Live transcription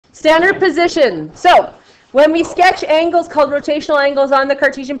Standard position. So when we sketch angles called rotational angles on the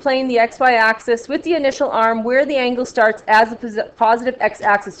Cartesian plane, the xy axis, with the initial arm where the angle starts as a positive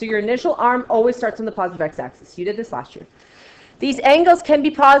x-axis. So your initial arm always starts on the positive x-axis. You did this last year. These angles can be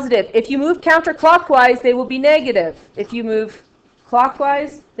positive. If you move counterclockwise, they will be negative. If you move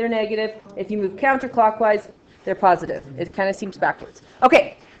clockwise, they're negative. If you move counterclockwise, they're positive. It kind of seems backwards.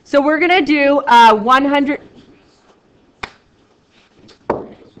 Okay, so we're going to do 100.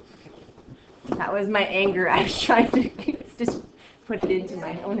 That was my anger. I was trying to just put it into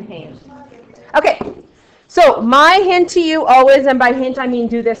my own hand. Okay, so my hint to you always, and by hint I mean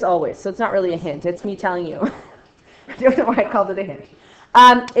do this always. So it's not really a hint. It's me telling you. I don't know why I called it a hint.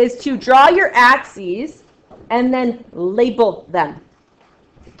 Is to draw your axes and then label them.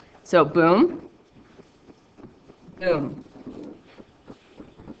 So boom, boom,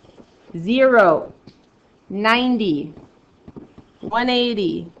 0, 90,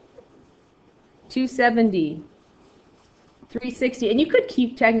 180, 270, 360, and you could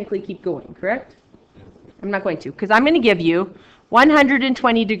technically keep going, correct? I'm not going to, because I'm going to give you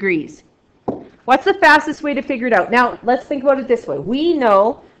 120 degrees. What's the fastest way to figure it out? Now, let's think about it this way. We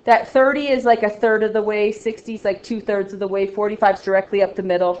know that 30 is like a third of the way, 60 is like 2/3 of the way, 45 is directly up the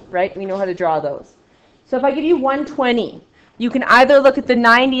middle, right? We know how to draw those. So if I give you 120, you can either look at the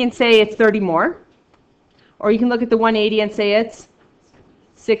 90 and say it's 30 more, or you can look at the 180 and say it's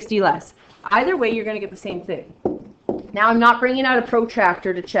 60 less. Either way, you're going to get the same thing. Now, I'm not bringing out a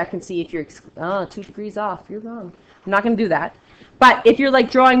protractor to check and see if you're 2 degrees off. You're wrong. I'm not going to do that. But if you're like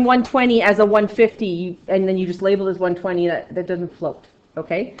drawing 120 as a 150, and then you just label it as 120, that doesn't float.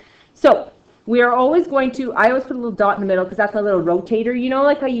 Okay? So we are always going to, I always put a little dot in the middle because that's my little rotator. You know,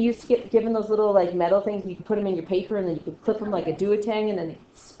 like how you used to get given those little like metal things, you can put them in your paper and then you can clip them like a duotang and then they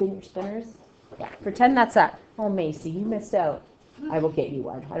spin your spinners. Yeah, pretend that's that. Oh, Macy, you missed out. I will get you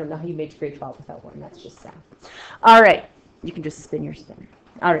one. I don't know how you made grade 12 without one. That's just sad. All right. You can just spin your spinner.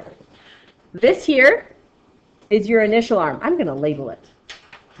 All right. This here is your initial arm. I'm going to label it.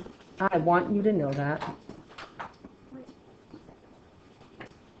 I want you to know that.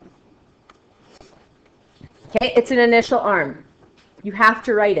 Okay, it's an initial arm. You have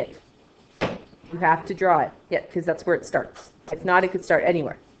to write it. You have to draw it. Yeah, because that's where it starts. If not, it could start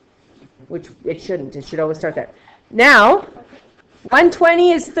anywhere, which it shouldn't. It should always start there. Now,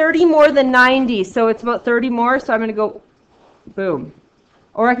 120 is 30 more than 90, so it's about 30 more, so I'm going to go boom.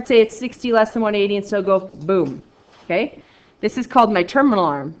 Or I could say it's 60 less than 180 and still go boom. Okay? This is called my terminal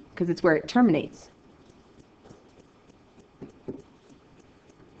arm because it's where it terminates.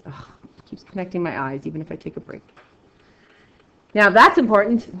 Ugh, keeps connecting my eyes even if I take a break. Now that's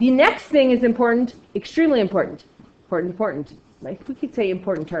important. The next thing is important, extremely important. Important. Like we could say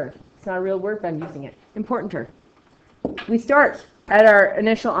importanter. It's not a real word, but I'm using it. Importanter. We start at our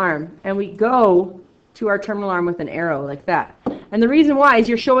initial arm and we go to our terminal arm with an arrow like that. And the reason why is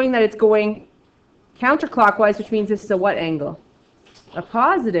you're showing that it's going counterclockwise, which means this is a what angle? A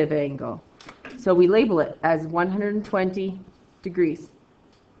positive angle. So we label it as 120 degrees.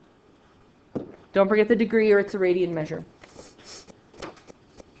 Don't forget the degree or it's a radian measure.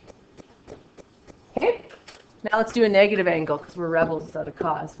 Okay, now let's do a negative angle because we're rebels without a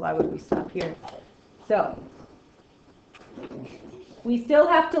cause. Why would we stop here? So we still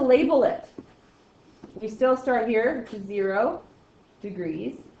have to label it. We still start here, which is 0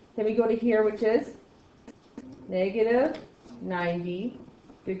 degrees. Then we go to here, which is negative 90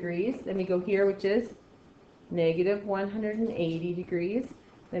 degrees. Then we go here, which is negative 180 degrees.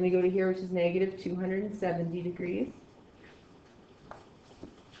 Then we go to here, which is negative 270 degrees.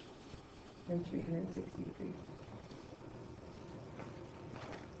 And 360 degrees.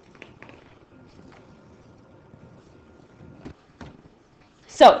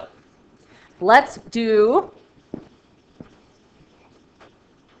 So let's do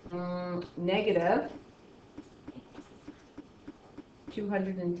negative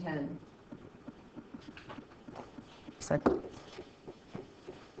 210.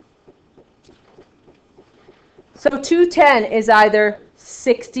 So 210 is either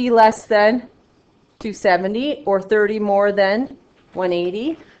 60 less than 270 or 30 more than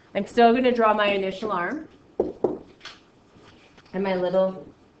 180. I'm still going to draw my initial arm and my little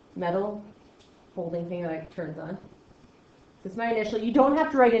metal holding thing that turns on. This is my initial. You don't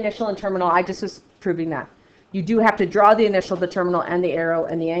have to write initial and terminal. I just was proving that. You do have to draw the initial, the terminal, and the arrow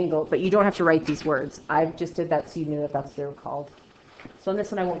and the angle, but you don't have to write these words. I just did that so you knew that that's what they were called. So on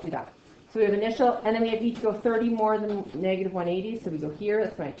this one, I won't do that. So we have initial, and then we have each go 30 more than negative 180. So we go here,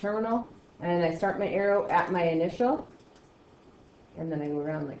 that's my terminal, and I start my arrow at my initial, and then I go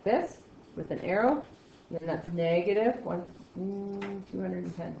around like this with an arrow, Then that's negative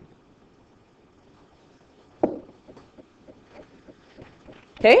 210.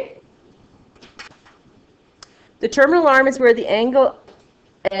 Okay? The terminal arm is where the angle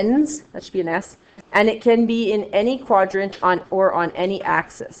ends, that should be an S, and it can be in any quadrant or on any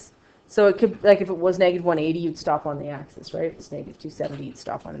axis. So it could, like if it was negative 180, you'd stop on the axis, right? If it's negative 270, you'd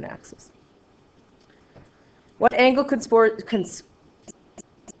stop on an axis. What angle consports,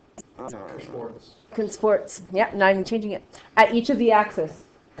 yeah, not even changing it, at each of the axes?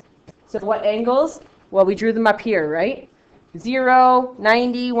 So what angles? Well, we drew them up here, right? 0,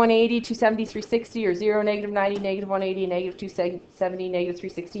 90, 180, 270, 360, or 0, negative 90, negative 180, negative 270, negative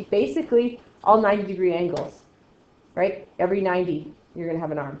 360. Basically, all 90-degree angles, right? Every 90, you're going to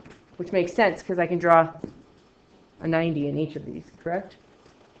have an arm, which makes sense because I can draw a 90 in each of these, correct?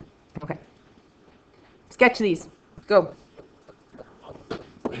 Okay. Sketch these. Go.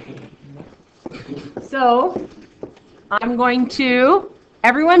 So, I'm going to...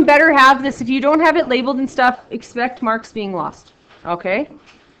 Everyone better have this. If you don't have it labeled and stuff, expect marks being lost. Okay?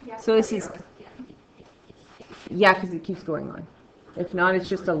 So this is... Yeah, because it keeps going on. If not, it's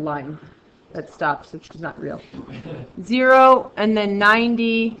just a line that stops, which is not real. 0, and then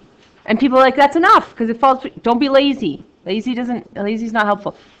 90. And people are like, that's enough, because it falls... Don't be lazy. Lazy's not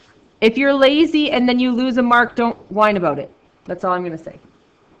helpful. If you're lazy and then you lose a mark, don't whine about it. That's all I'm going to say.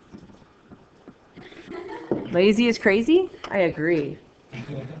 Lazy is crazy? I agree.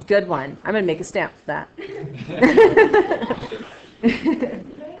 Good one. I'm going to make a stamp for that.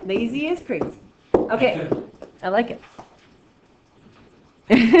 Lazy is crazy. Okay. I like it.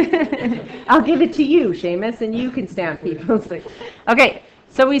 I'll give it to you, Seamus, and you can stamp people. Okay.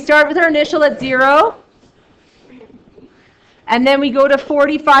 So we start with our initial at 0. And then we go to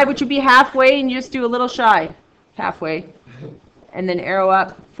 45, which would be halfway, and you just do a little shy. Halfway. And then arrow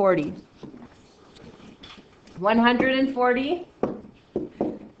up 40. 140.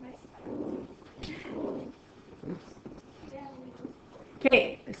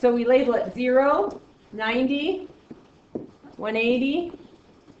 Okay, so we label it 0, 90, 180,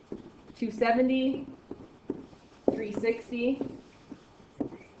 270, 360.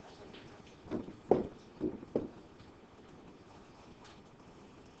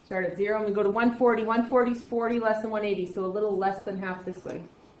 Start at 0 and we go to 140. 140 is 40 less than 180, so a little less than half this way.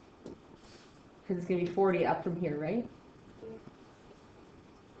 Because it's going to be 40 up from here, right?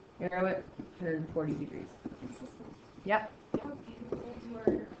 Arrow it 140 degrees. Yep.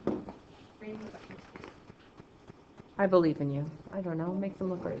 I believe in you. I don't know. Make them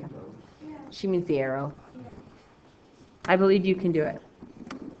look like that. She means the arrow. I believe you can do it.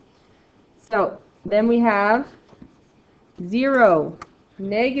 So then we have 0,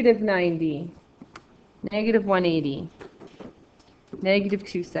 negative 90, negative 180, negative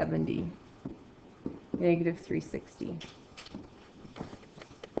 270, negative 360.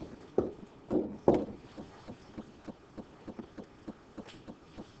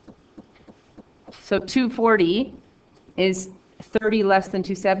 So 240 is 30 less than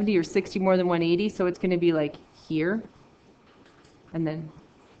 270 or 60 more than 180, so it's going to be like here, and then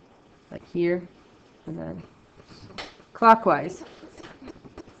like here, and then clockwise.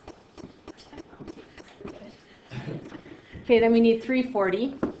 Okay, then we need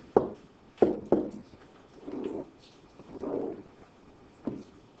 340.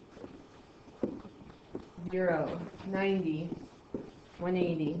 Zero, 90,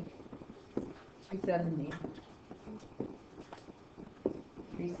 180, 270,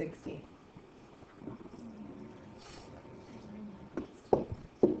 360.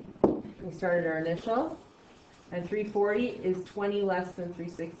 We started our initial, and 340 is 20 less than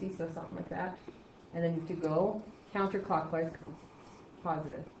 360, so something like that. And then to go counterclockwise,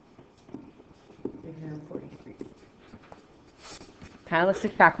 positive. 343. Kind of looks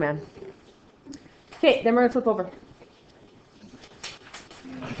like Pac-Man. Okay, then we're going to flip over.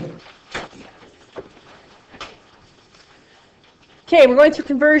 Okay, we're going through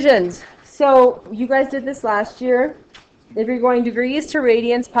conversions. So you guys did this last year. If you're going degrees to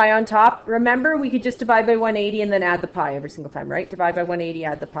radians, pi on top, remember we could just divide by 180 and then add the pi every single time, right? Divide by 180,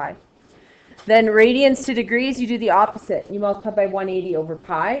 add the pi. Then radians to degrees, you do the opposite. You multiply by 180 over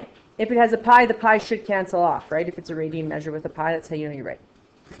pi. If it has a pi, the pi should cancel off, right? If it's a radian measure with a pi, that's how you know you're right.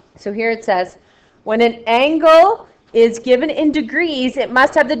 So here it says, when an angle is given in degrees, it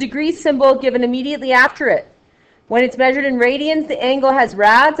must have the degree symbol given immediately after it. When it's measured in radians, the angle has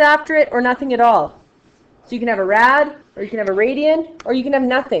rads after it or nothing at all. So you can have a rad, or you can have a radian, or you can have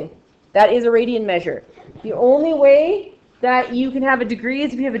nothing. That is a radian measure. The only way that you can have a degree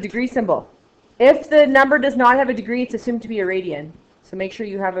is if you have a degree symbol. If the number does not have a degree, it's assumed to be a radian. So make sure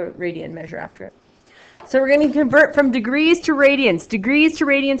you have a radian measure after it. So we're going to convert from degrees to radians. Degrees to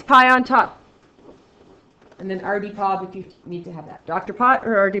radians, pi on top. And then RD Pub if you need to have that. Dr. Pot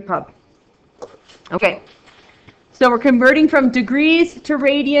or RD Pub? Okay. So we're converting from degrees to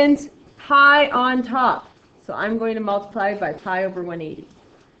radians, pi on top. So I'm going to multiply by pi over 180.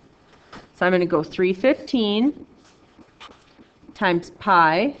 So I'm going to go 315 times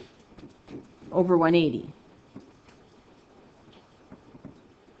pi over 180.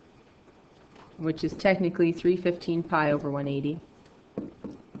 Which is technically 315 pi over 180.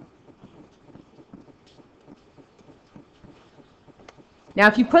 Now,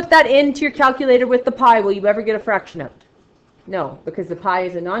 if you put that into your calculator with the pi, will you ever get a fraction out? No, because the pi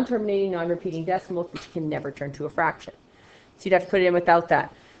is a non-terminating, non-repeating decimal, which can never turn to a fraction. So you'd have to put it in without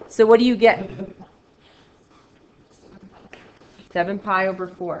that. So what do you get? 7 pi over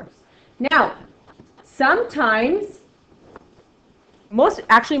 4. Now, sometimes, most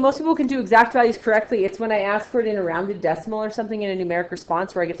people can do exact values correctly. It's when I ask for it in a rounded decimal or something in a numeric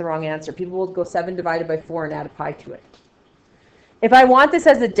response where I get the wrong answer. People will go 7 divided by 4 and add a pi to it. If I want this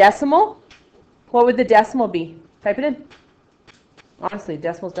as a decimal, what would the decimal be? Type it in. Honestly,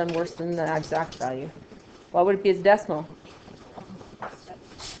 decimal's done worse than the exact value. What would it be as a decimal?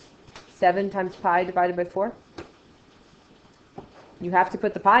 7 times pi divided by 4. You have to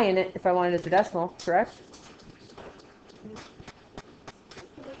put the pi in it if I want it as a decimal, correct?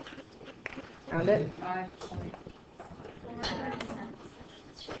 Found it?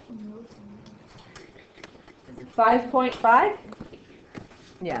 5.5?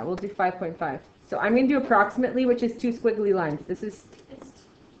 Yeah, we'll do 5.5. So I'm going to do approximately, which is 2 squiggly lines. This is,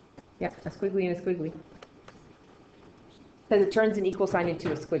 yeah, a squiggly and a squiggly. Because it turns an equal sign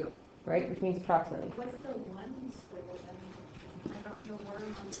into a squiggle, right? Which means approximately. What's the one squiggle then? I don't know where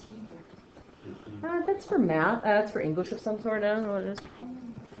on the keyboard. That's for math. That's for English of some sort. I don't know what it is.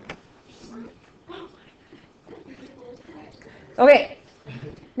 Okay.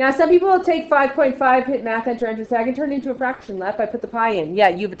 Now, some people will take 5.5, hit math, enter, and say, I can turn it into a fraction, Lepp. I put the pi in. Yeah,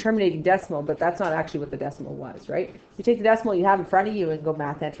 you have a terminating decimal, but that's not actually what the decimal was, right? You take the decimal you have in front of you and go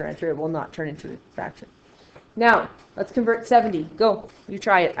math, enter, enter. It will not turn into a fraction. Now, let's convert 70. Go. You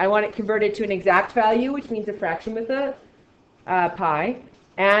try it. I want it converted to an exact value, which means a fraction with a pi,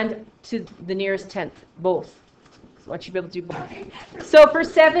 and to the nearest tenth, both. So I want you to be able to do both. So for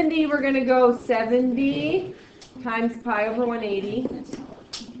 70, we're going to go 70 times pi over 180,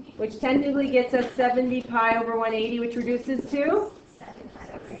 which technically gets us 70 pi over 180, which reduces to?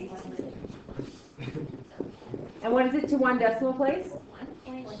 And what is it to one decimal place?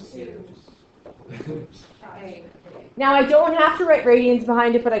 1.2. Now, I don't have to write radians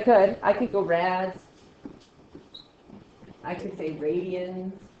behind it, but I could. I could go rads. I could say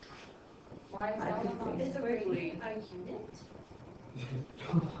radians. Is a radian a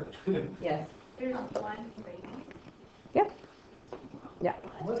unit? Yes. There's one radian. Yeah. Yeah.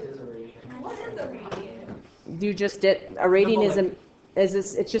 What is a radian? What is a radian? You just did. A radian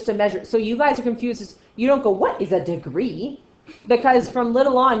it's just a measure. So you guys are confused. You don't go, what is a degree? Because from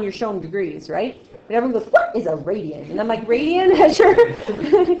little on, you're shown degrees, right? And everyone goes, what is a radian? And I'm like, radian measure?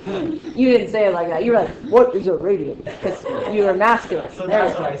 You didn't say it like that. You were like, what is a radian? Because you were masculine. So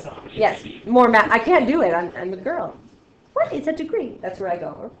that's what I saw. Yes, more I can't do it. I'm a girl. What is a degree? That's where I go.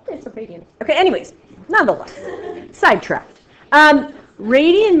 Or what is a radian? Okay, anyways, nonetheless, sidetracked.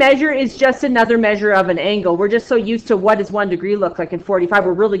 Radian measure is just another measure of an angle. We're just so used to what does 1 degree look like in 45.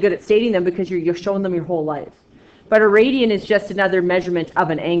 We're really good at stating them because you're showing them your whole life. But a radian is just another measurement of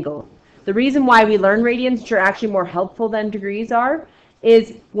an angle. The reason why we learn radians, which are actually more helpful than degrees are,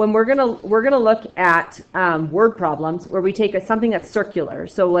 is when we're gonna look at word problems where we take something that's circular.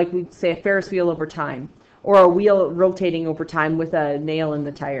 So like we say a Ferris wheel over time, or a wheel rotating over time with a nail in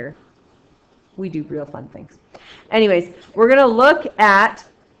the tire. We do real fun things. Anyways, we're gonna look at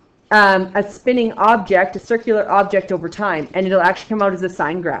a spinning object, a circular object over time, and it'll actually come out as a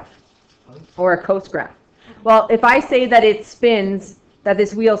sine graph or a cos graph. Well, if I say that it spins, that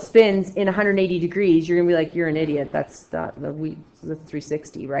this wheel spins in 180 degrees, you're going to be like, you're an idiot. That's the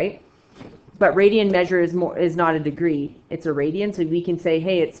 360, right? But radian measure is not a degree. It's a radian, so we can say,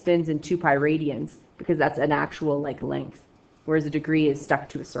 hey, it spins in 2 pi radians because that's an actual length, whereas a degree is stuck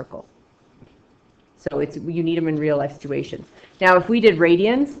to a circle. So you need them in real life situations. Now, if we did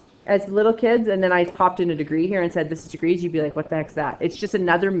radians as little kids, and then I popped in a degree here and said this is degrees, you'd be like, what the heck's that? It's just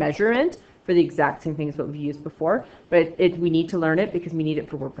another measurement for the exact same thing as what we've used before, but we need to learn it because we need it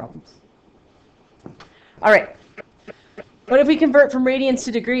for word problems. All right. What if we convert from radians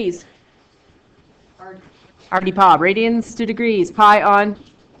to degrees? RD Pop. Radians to degrees. Pi on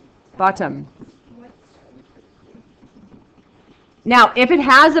bottom. Now, if it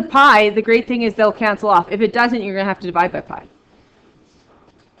has a pi, the great thing is they'll cancel off. If it doesn't, you're going to have to divide by pi.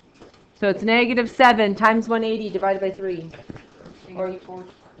 So it's negative 7 times 180 divided by 3. Or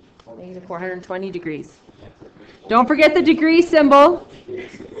negative 420 degrees. Don't forget the degree symbol.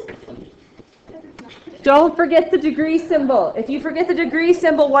 Don't forget the degree symbol. If you forget the degree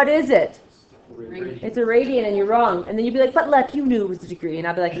symbol, what is it? It's a radian, and you're wrong. And then you'd be like, but Lepp, you knew it was a degree. And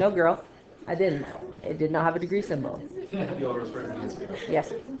I'd be like, no, girl, I didn't. It did not have a degree symbol.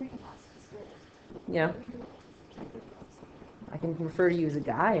 Yes. Yeah. I can refer to you as a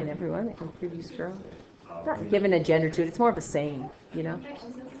guy and everyone. I can refer to you as a girl. I'm not giving a gender to it. It's more of a saying, you know?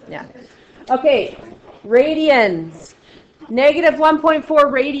 Yeah. Okay. Radians. Negative 1.4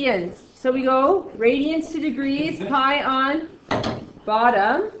 radians. So we go radians to degrees, pi on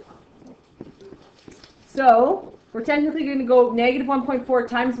bottom. So we're technically going to go negative 1.4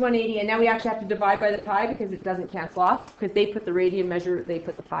 times 180, and now we actually have to divide by the pi because it doesn't cancel off, because they put the radian measure, they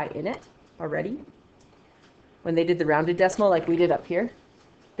put the pi in it already. When they did the rounded decimal like we did up here,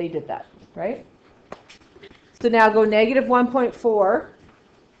 they did that, right? So now go negative 1.4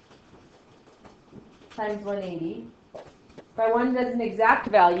 times 180. If I wanted as an exact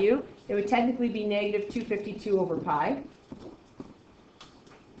value, it would technically be negative 252 over pi.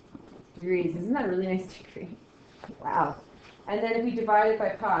 Degrees. Isn't that a really nice degree? Wow. And then if we divide it by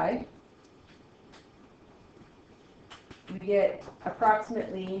pi, we get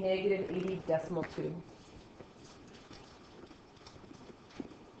approximately negative 80 decimal 2.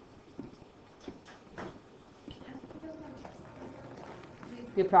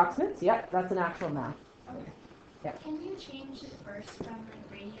 The approximates? Yep, that's an actual math. Okay. Yep. Can you change it first from like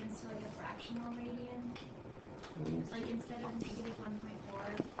radians to like a fractional radian? Like instead of negative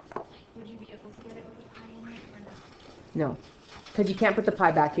 1.4, would you be able to get it with a pi in it or no? No, because you can't put the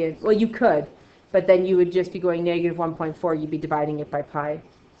pi back in. Well, you could, but then you would just be going negative 1.4. You'd be dividing it by pi.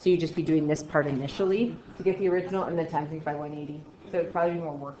 So you'd just be doing this part initially to get the original and then times it by 180. So it would probably be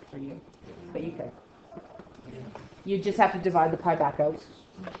more work for you, but you could. You just have to divide the pi back out.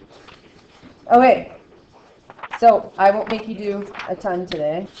 Okay, so I won't make you do a ton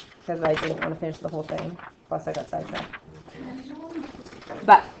today because I didn't want to finish the whole thing. Plus I got sidetracked.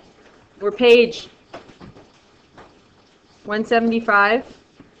 But we're page 175.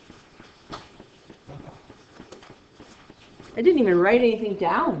 I didn't even write anything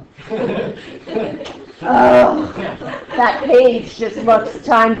down. Oh, that page just looks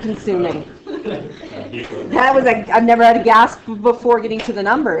time consuming. That was I've never had a gasp before getting to the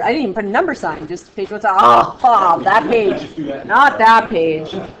number. I didn't even put a number sign, just page what's that page. Not that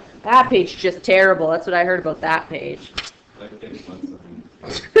page. That page is just terrible. That's what I heard about that page.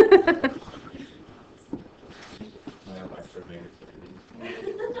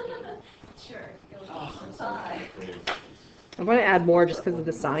 Sure. I'm going to add more just because of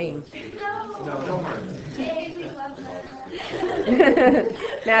the sign. No, don't worry. Hey, we love that.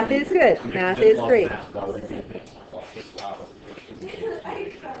 Math is good. Math is great.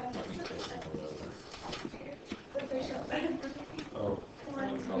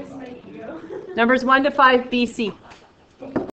 Numbers 1 to 5 BC.